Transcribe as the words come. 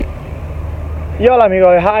Y hola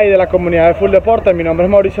amigos de Jai de la comunidad de Full Deporte, mi nombre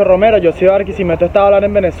es Mauricio Romero, yo soy de Barquisimeto, Estado Lara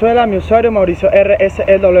en Venezuela, mi usuario Mauricio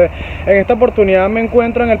RSLW. En esta oportunidad me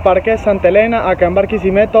encuentro en el Parque de Santa Elena, acá en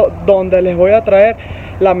Barquisimeto, donde les voy a traer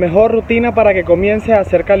la mejor rutina para que comiences a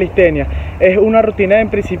hacer calistenia. Es una rutina de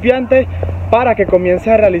principiante para que comiences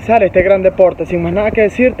a realizar este gran deporte. Sin más nada que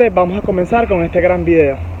decirte, vamos a comenzar con este gran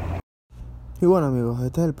video. Y bueno amigos,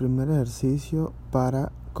 este es el primer ejercicio para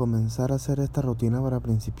comenzar a hacer esta rutina para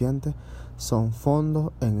principiantes. Son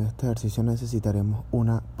fondos. En este ejercicio necesitaremos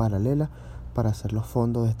una paralela para hacer los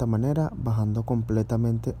fondos de esta manera, bajando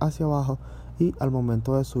completamente hacia abajo y al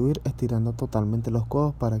momento de subir estirando totalmente los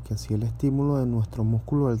codos para que así el estímulo de nuestro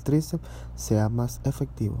músculo del tríceps sea más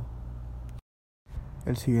efectivo.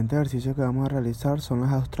 El siguiente ejercicio que vamos a realizar son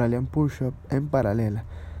las Australian Push-Up en paralela.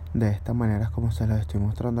 De esta manera es como se las estoy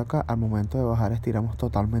mostrando acá. Al momento de bajar estiramos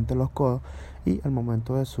totalmente los codos y al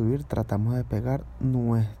momento de subir tratamos de pegar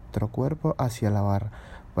nuestro cuerpo hacia la barra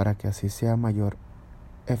para que así sea mayor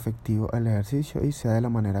efectivo el ejercicio y sea de la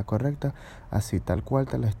manera correcta, así tal cual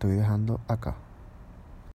te lo estoy dejando acá.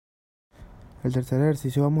 El tercer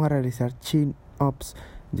ejercicio vamos a realizar chin-ups,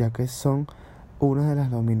 ya que son una de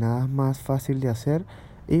las dominadas más fáciles de hacer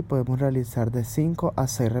y podemos realizar de 5 a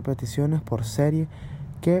 6 repeticiones por serie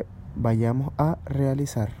que vayamos a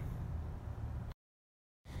realizar.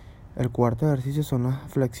 El cuarto ejercicio son las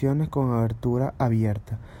flexiones con abertura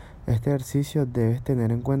abierta. Este ejercicio debes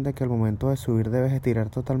tener en cuenta que al momento de subir debes estirar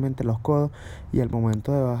totalmente los codos y al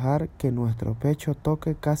momento de bajar que nuestro pecho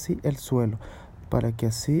toque casi el suelo para que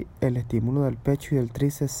así el estímulo del pecho y del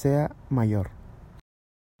tríceps sea mayor.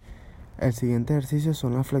 El siguiente ejercicio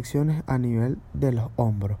son las flexiones a nivel de los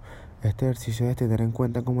hombros. Este ejercicio debes tener en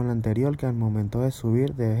cuenta como el anterior que al momento de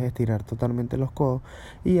subir debes estirar totalmente los codos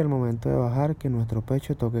y al momento de bajar que nuestro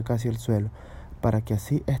pecho toque casi el suelo para que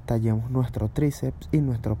así estallemos nuestro tríceps y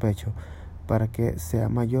nuestro pecho para que sea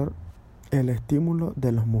mayor el estímulo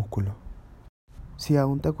de los músculos. Si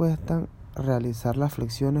aún te cuestan realizar las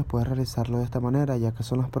flexiones, puedes realizarlo de esta manera ya que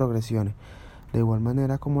son las progresiones. De igual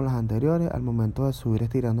manera como las anteriores, al momento de subir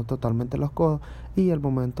estirando totalmente los codos y al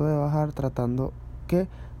momento de bajar tratando que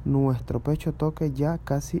nuestro pecho toque ya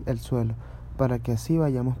casi el suelo para que así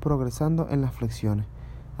vayamos progresando en las flexiones.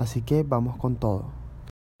 Así que vamos con todo.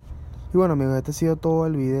 Y bueno amigos, este ha sido todo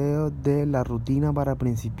el video de la rutina para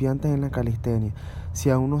principiantes en la calistenia. Si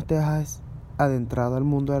aún no te has adentrado al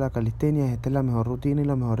mundo de la calistenia, esta es la mejor rutina y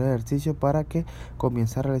los mejores ejercicios para que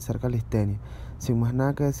comiences a realizar calistenia. Sin más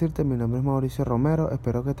nada que decirte, mi nombre es Mauricio Romero,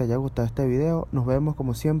 espero que te haya gustado este video. Nos vemos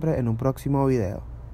como siempre en un próximo video.